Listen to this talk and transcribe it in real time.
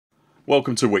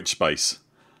Welcome to Witchspace.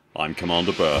 I'm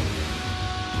Commander Buur.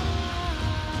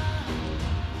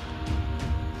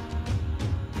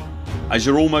 As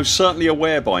you're almost certainly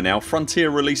aware by now, Frontier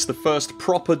released the first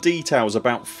proper details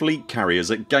about fleet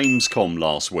carriers at Gamescom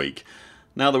last week.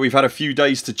 Now that we've had a few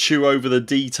days to chew over the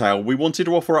detail, we wanted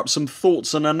to offer up some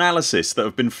thoughts and analysis that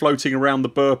have been floating around the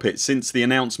Buur pit since the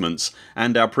announcements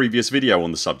and our previous video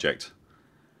on the subject.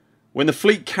 When the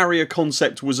fleet carrier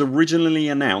concept was originally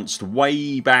announced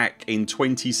way back in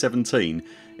 2017,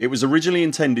 it was originally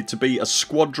intended to be a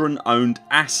Squadron owned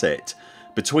asset.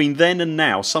 Between then and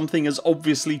now something has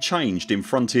obviously changed in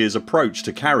Frontier's approach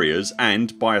to carriers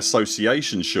and, by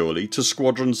association surely, to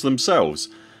squadrons themselves.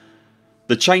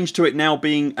 The change to it now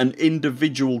being an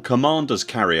individual commander's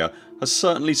carrier has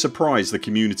certainly surprised the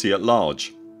community at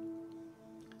large.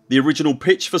 The original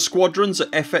pitch for squadrons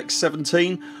at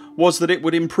FX17 was that it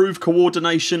would improve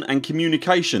coordination and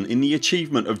communication in the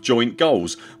achievement of joint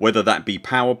goals, whether that be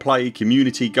power play,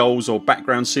 community goals or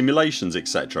background simulations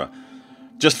etc.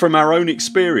 Just from our own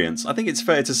experience I think it's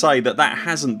fair to say that that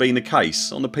hasn't been the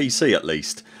case, on the PC at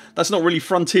least. That's not really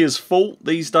Frontier's fault.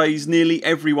 These days nearly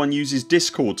everyone uses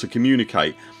Discord to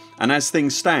communicate, and as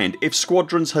things stand, if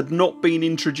squadrons had not been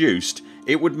introduced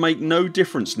it would make no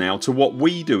difference now to what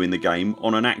we do in the game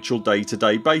on an actual day to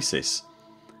day basis.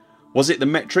 Was it the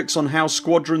metrics on how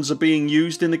squadrons are being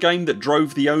used in the game that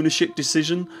drove the ownership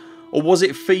decision, or was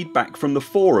it feedback from the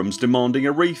forums demanding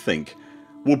a rethink?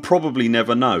 We'll probably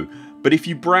never know, but if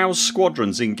you browse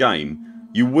squadrons in game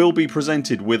you will be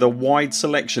presented with a wide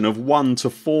selection of 1 to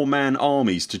 4 man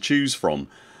armies to choose from.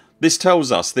 This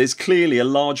tells us there's clearly a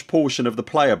large portion of the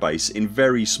player base in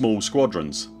very small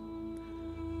squadrons.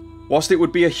 Whilst it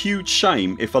would be a huge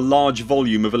shame if a large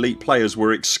volume of elite players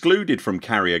were excluded from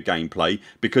carrier gameplay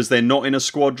because they're not in a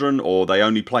squadron or they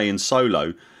only play in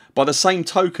solo, by the same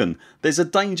token there's a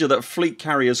danger that fleet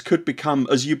carriers could become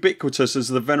as ubiquitous as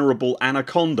the venerable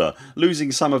Anaconda, losing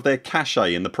some of their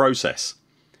cachet in the process.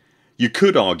 You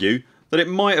could argue that it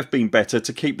might have been better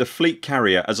to keep the fleet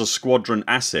carrier as a squadron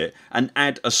asset and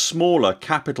add a smaller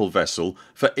capital vessel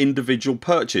for individual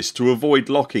purchase to avoid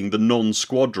locking the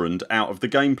non-squadroned out of the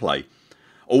gameplay.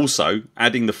 Also,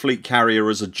 adding the fleet carrier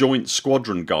as a joint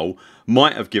squadron goal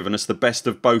might have given us the best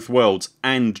of both worlds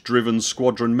and driven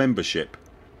squadron membership.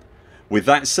 With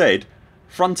that said,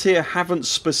 Frontier haven't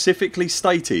specifically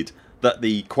stated that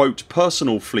the quote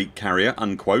personal fleet carrier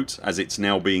unquote, as it's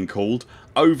now being called,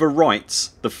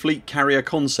 overwrites the fleet carrier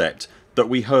concept that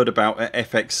we heard about at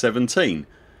FX17.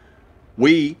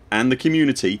 We and the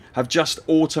community have just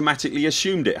automatically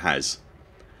assumed it has.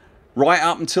 Right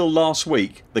up until last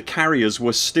week the carriers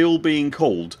were still being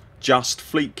called just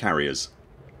fleet carriers.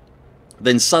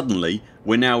 Then suddenly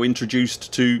we're now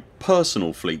introduced to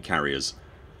personal fleet carriers.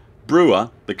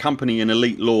 Buur, the company in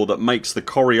elite lore that makes the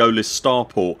Coriolis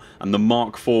starport and the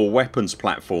Mach1ne weapons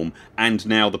platform and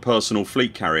now the personal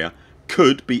fleet carrier,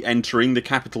 could be entering the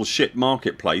capital ship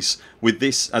marketplace with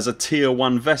this as a tier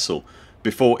 1 vessel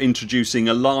before introducing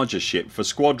a larger ship for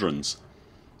squadrons.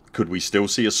 Could we still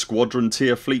see a squadron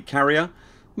tier fleet carrier?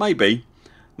 Maybe.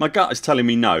 My gut is telling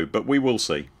me no, but we will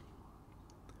see.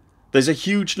 There's a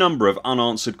huge number of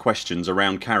unanswered questions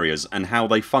around carriers and how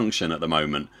they function at the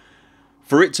moment.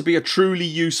 For it to be a truly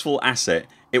useful asset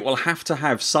it will have to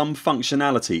have some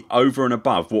functionality over and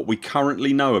above what we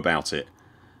currently know about it.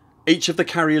 Each of the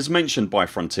carriers mentioned by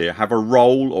Frontier have a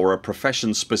role or a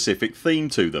profession specific theme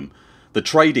to them. The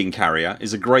trading carrier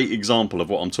is a great example of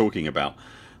what I'm talking about.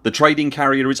 The trading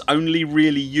carrier is only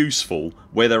really useful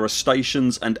where there are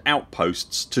stations and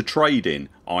outposts to trade in,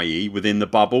 i.e. within the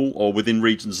bubble or within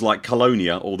regions like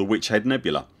Colonia or the Witchhead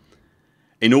Nebula.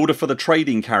 In order for the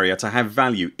trading carrier to have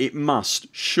value it must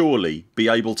surely be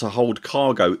able to hold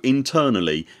cargo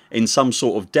internally in some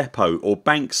sort of depot or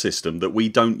bank system that we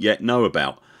don't yet know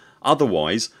about.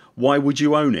 Otherwise why would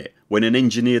you own it when an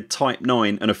engineered Type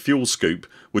 9 and a fuel scoop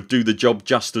would do the job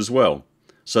just as well?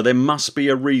 So there must be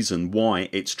a reason why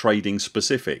it's trading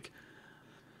specific.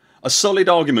 A solid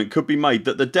argument could be made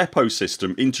that the depot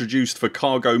system introduced for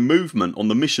cargo movement on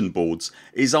the mission boards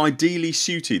is ideally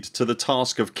suited to the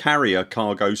task of carrier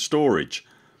cargo storage.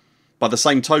 By the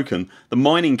same token the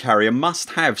mining carrier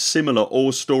must have similar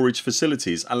ore storage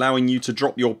facilities allowing you to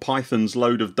drop your Python's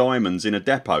load of diamonds in a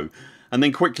depot and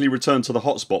then quickly return to the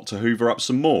hotspot to hoover up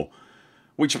some more.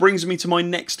 Which brings me to my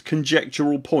next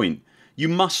conjectural point. You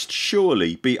must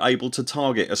surely be able to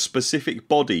target a specific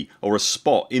body or a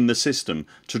spot in the system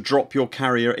to drop your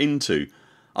carrier into.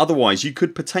 Otherwise you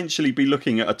could potentially be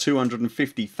looking at a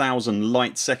 250,000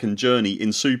 light second journey in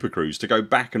Supercruise to go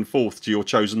back and forth to your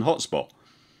chosen hotspot.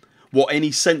 What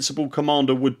any sensible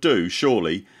commander would do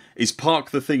surely is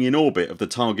park the thing in orbit of the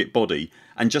target body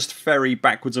and just ferry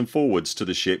backwards and forwards to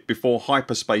the ship before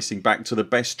hyperspacing back to the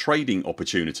best trading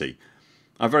opportunity.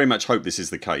 I very much hope this is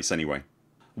the case anyway.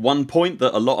 One point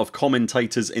that a lot of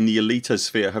commentators in the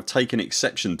elitosphere have taken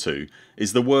exception to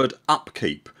is the word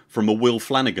upkeep from a Will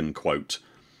Flanagan quote.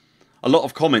 A lot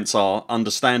of comments are,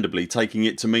 understandably, taking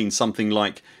it to mean something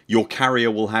like your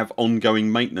carrier will have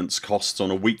ongoing maintenance costs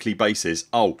on a weekly basis,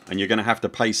 oh and you're going to have to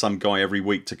pay some guy every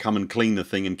week to come and clean the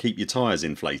thing and keep your tyres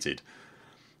inflated.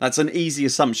 That's an easy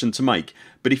assumption to make,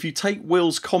 but if you take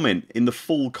Will's comment in the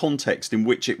full context in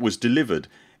which it was delivered,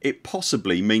 it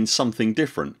possibly means something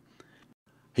different.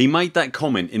 He made that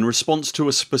comment in response to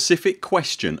a specific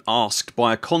question asked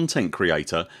by a content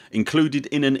creator included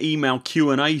in an email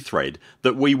Q&A thread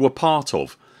that we were part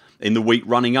of in the week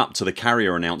running up to the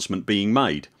carrier announcement being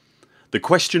made. The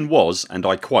question was, and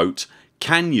I quote,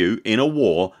 "Can you in a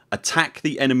war attack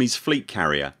the enemy's fleet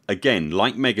carrier, again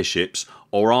like megaships,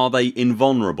 or are they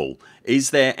invulnerable?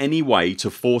 Is there any way to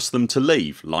force them to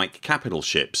leave like capital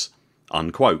ships?"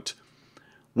 Unquote.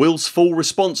 Will's full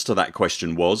response to that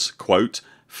question was, quote,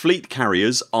 "Fleet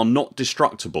carriers are not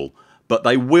destructible, but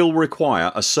they will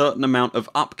require a certain amount of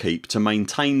upkeep to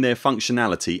maintain their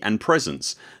functionality and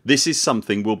presence. This is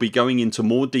something we'll be going into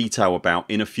more detail about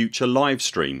in a future live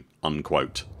stream."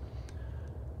 Unquote.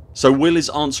 So Will is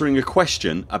answering a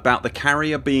question about the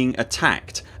carrier being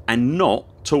attacked and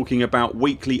not talking about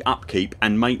weekly upkeep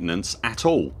and maintenance at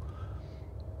all.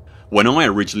 When I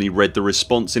originally read the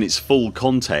response in its full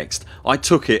context, I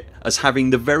took it as having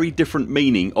the very different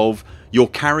meaning of your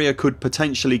carrier could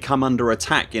potentially come under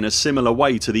attack in a similar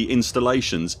way to the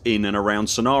installations in and around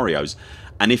scenarios,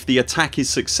 and if the attack is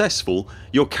successful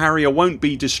your carrier won't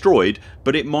be destroyed,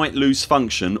 but it might lose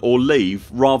function or leave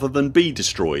rather than be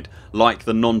destroyed, like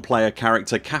the non-player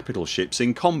character capital ships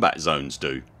in combat zones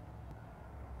do.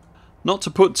 Not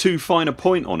to put too fine a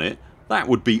point on it, that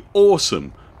would be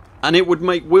awesome, and it would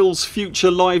make Will's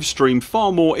future livestream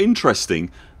far more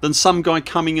interesting than some guy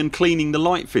coming and cleaning the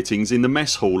light fittings in the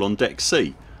mess hall on deck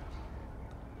C.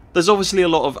 There's obviously a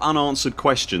lot of unanswered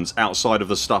questions outside of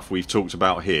the stuff we've talked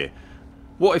about here.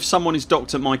 What if someone is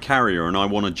docked at my carrier and I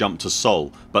want to jump to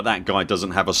Sol, but that guy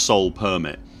doesn't have a Sol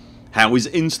permit? How is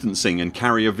instancing and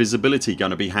carrier visibility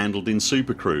going to be handled in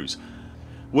Supercruise?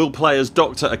 Will players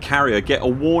docked at a carrier get a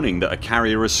warning that a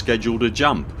carrier has scheduled a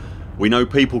jump? We know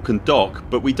people can dock,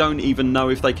 but we don't even know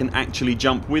if they can actually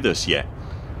jump with us yet.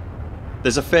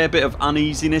 There's a fair bit of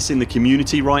uneasiness in the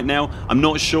community right now. I'm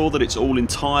not sure that it's all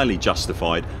entirely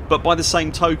justified, but by the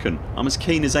same token I'm as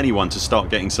keen as anyone to start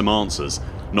getting some answers,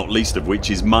 not least of which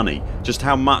is money. Just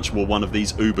how much will one of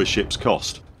these Uber ships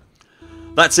cost?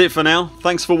 That's it for now.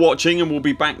 Thanks for watching, and we'll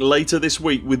be back later this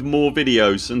week with more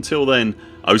videos. Until then,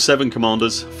 07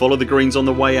 Commanders, follow the greens on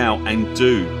the way out and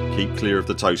do keep clear of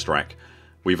the toast rack.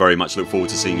 We very much look forward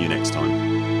to seeing you next time.